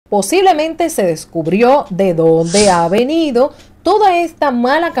Posiblemente se descubrió de dónde ha venido toda esta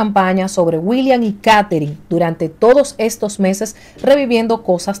mala campaña sobre William y Catherine durante todos estos meses, reviviendo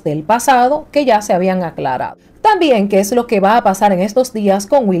cosas del pasado que ya se habían aclarado. También qué es lo que va a pasar en estos días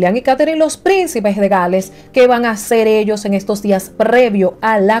con William y Catherine, los príncipes de Gales, qué van a hacer ellos en estos días previo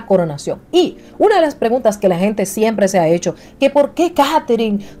a la coronación. Y una de las preguntas que la gente siempre se ha hecho, que por qué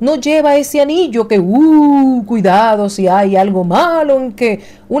Catherine no lleva ese anillo, que cuidado si hay algo malo en que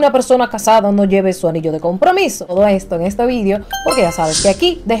una persona casada no lleve su anillo de compromiso. Todo esto en este vídeo, porque ya sabes que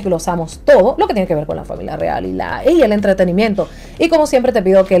aquí desglosamos todo lo que tiene que ver con la familia real y el entretenimiento. Y como siempre te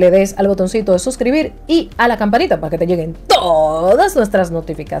pido que le des al botoncito de suscribir y a la campanita para que te lleguen todas nuestras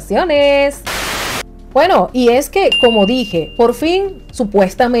notificaciones. Bueno, y es que, como dije, por fin,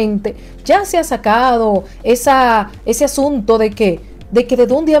 supuestamente, ya se ha sacado ese asunto de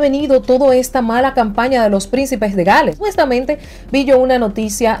dónde ha venido toda esta mala campaña de los príncipes de Gales. Supuestamente vi yo una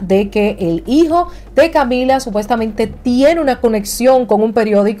noticia de que el hijo de Camila supuestamente tiene una conexión con un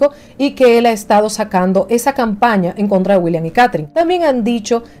periódico y que él ha estado sacando esa campaña en contra de William y Catherine. También han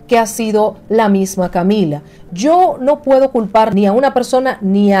dicho que ha sido la misma Camila. Yo no puedo culpar ni a una persona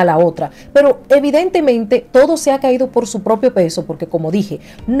ni a la otra, pero evidentemente todo se ha caído por su propio peso, porque como dije,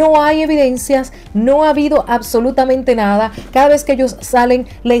 no hay evidencias, no ha habido absolutamente nada. Cada vez que ellos salen,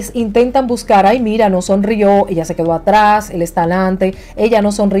 les intentan buscar, ay mira, no sonrió, ella se quedó atrás, él está adelante, ella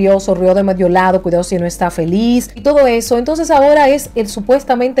no sonrió, sonrió de medio lado, cuidado si no está feliz y todo eso. Entonces ahora es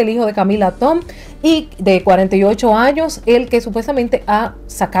supuestamente el hijo de Camila, Tom, y de 48 años, el que supuestamente ha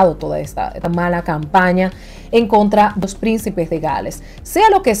sacado toda esta mala campaña en contra de los príncipes de Gales. Sea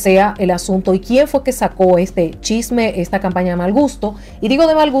lo que sea el asunto y quién fue que sacó este chisme, esta campaña de mal gusto, y digo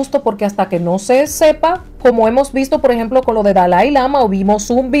de mal gusto porque hasta que no se sepa, como hemos visto por ejemplo con lo de Dalai Lama, o vimos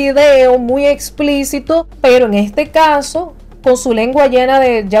un video muy explícito, pero en este caso con su lengua llena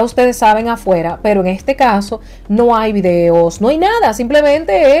de, ya ustedes saben, afuera, pero en este caso no hay videos, no hay nada,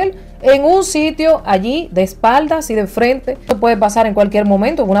 simplemente él en un sitio allí de espaldas y de frente. Esto puede pasar en cualquier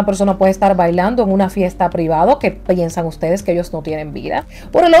momento. Una persona puede estar bailando en una fiesta privada, que piensan ustedes que ellos no tienen vida.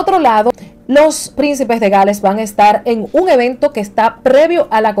 Por el otro lado, los príncipes de Gales van a estar en un evento que está previo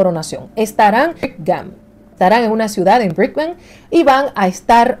a la coronación. Estarán en una ciudad en Brigham y van a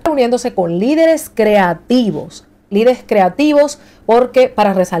estar reuniéndose con líderes creativos porque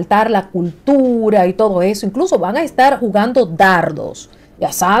para resaltar la cultura y todo eso, incluso van a estar jugando dardos.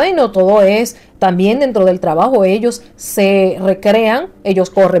 Ya saben, no todo es, también dentro del trabajo ellos se recrean,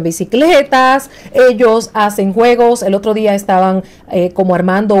 ellos corren bicicletas, ellos hacen juegos. El otro día estaban como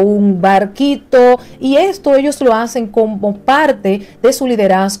armando un barquito, y esto ellos lo hacen como parte de su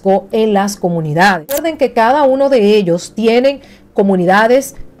liderazgo en las comunidades. Recuerden que cada uno de ellos tienen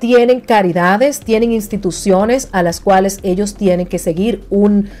comunidades, tienen caridades, tienen instituciones a las cuales ellos tienen que seguir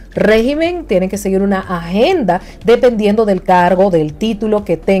un régimen, tienen que seguir una agenda dependiendo del cargo, del título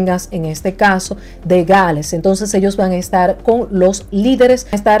que tengas, en este caso de Gales. Entonces ellos van a estar con los líderes,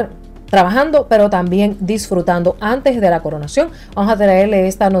 a estar trabajando, pero también disfrutando antes de la coronación. Vamos a traerle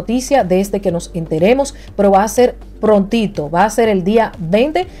esta noticia desde que nos enteremos, pero va a ser prontito, va a ser el día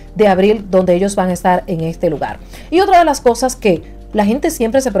 20 de abril donde ellos van a estar en este lugar. Y otra de las cosas que la gente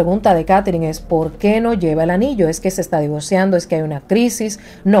siempre se pregunta de Catherine es ¿por qué no lleva el anillo? ¿Es que se está divorciando? ¿Es que hay una crisis?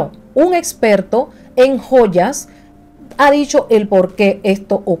 No, un experto en joyas ha dicho el por qué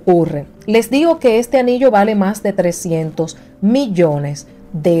esto ocurre. Les digo que este anillo vale más de 300 millones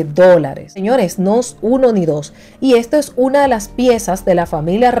de dólares. Señores, no es uno ni dos. Y esto es una de las piezas de la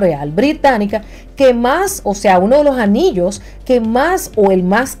familia real británica que más, o sea, uno de los anillos que más, o el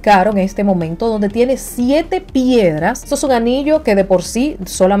más caro en este momento, donde tiene 7 piedras. Esto es un anillo que de por sí,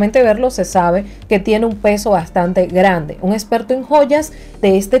 solamente verlo se sabe que tiene un peso bastante grande. Un experto en joyas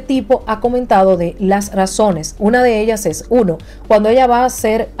de este tipo ha comentado de las razones. Una de ellas es, uno, cuando ella va a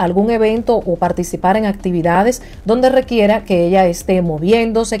hacer algún evento o participar en actividades donde requiera que ella esté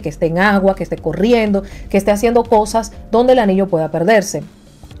moviéndose, que esté en agua, que esté corriendo, que esté haciendo cosas donde el anillo pueda perderse.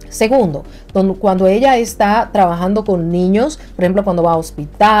 Segundo, cuando ella está trabajando con niños, por ejemplo, cuando va a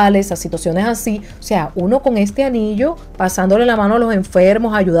hospitales, a situaciones así, o sea, uno con este anillo, pasándole la mano a los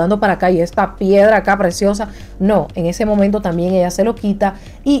enfermos, ayudando para acá, y esta piedra acá preciosa, no, en ese momento también ella se lo quita.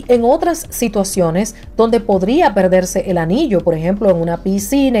 Y en otras situaciones donde podría perderse el anillo, por ejemplo, en una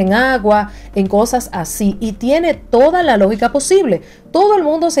piscina, en agua, en cosas así, y tiene toda la lógica posible. Todo el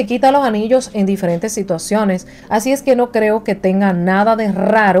mundo se quita los anillos en diferentes situaciones, así es que no creo que tenga nada de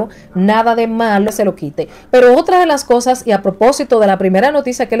raro, nada de malo, se lo quite. Pero otra de las cosas, y a propósito de la primera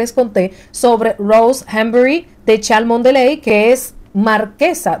noticia que les conté sobre Rose Hambury de Chalmondeley, que es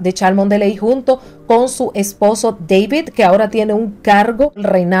marquesa de Cholmondeley junto con su esposo David, que ahora tiene un cargo en el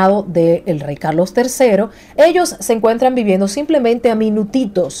reinado del rey Carlos III. Ellos se encuentran viviendo simplemente a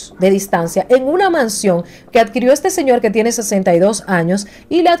minutitos de distancia en una mansión que adquirió este señor que tiene 62 años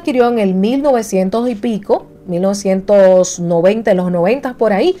y la adquirió en el 1900 y pico, 1990, en los 90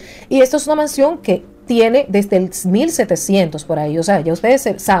 por ahí. Y esto es una mansión que tiene desde el 1700 por ahí, o sea, ya ustedes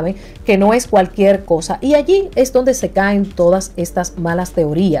saben que no es cualquier cosa, y allí es donde se caen todas estas malas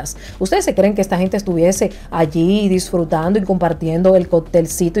teorías. ¿Ustedes se creen que esta gente estuviese allí disfrutando y compartiendo el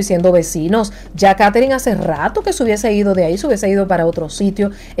cóctelcito y siendo vecinos? Ya Catherine hace rato que se hubiese ido de ahí, se hubiese ido para otro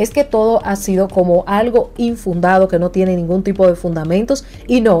sitio. Es que todo ha sido como algo infundado que no tiene ningún tipo de fundamentos,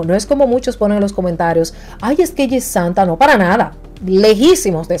 y no es como muchos ponen en los comentarios, ay, es que ella es santa. No, para nada,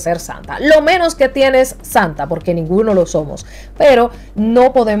 lejísimos de ser santa. Lo menos que tiene es santa, porque ninguno lo somos, pero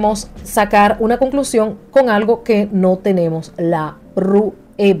no podemos sacar una conclusión con algo que no tenemos la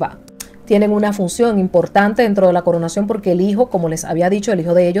prueba. Tienen una función importante dentro de la coronación porque el hijo, como les había dicho, el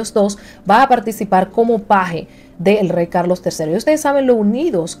hijo de ellos dos va a participar como paje del rey Carlos III. Y ustedes saben lo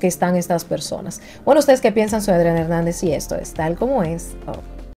unidos que están estas personas. Bueno, ¿ustedes qué piensan? Soy Adriana Hernández y esto es Tal Como Es. Oh.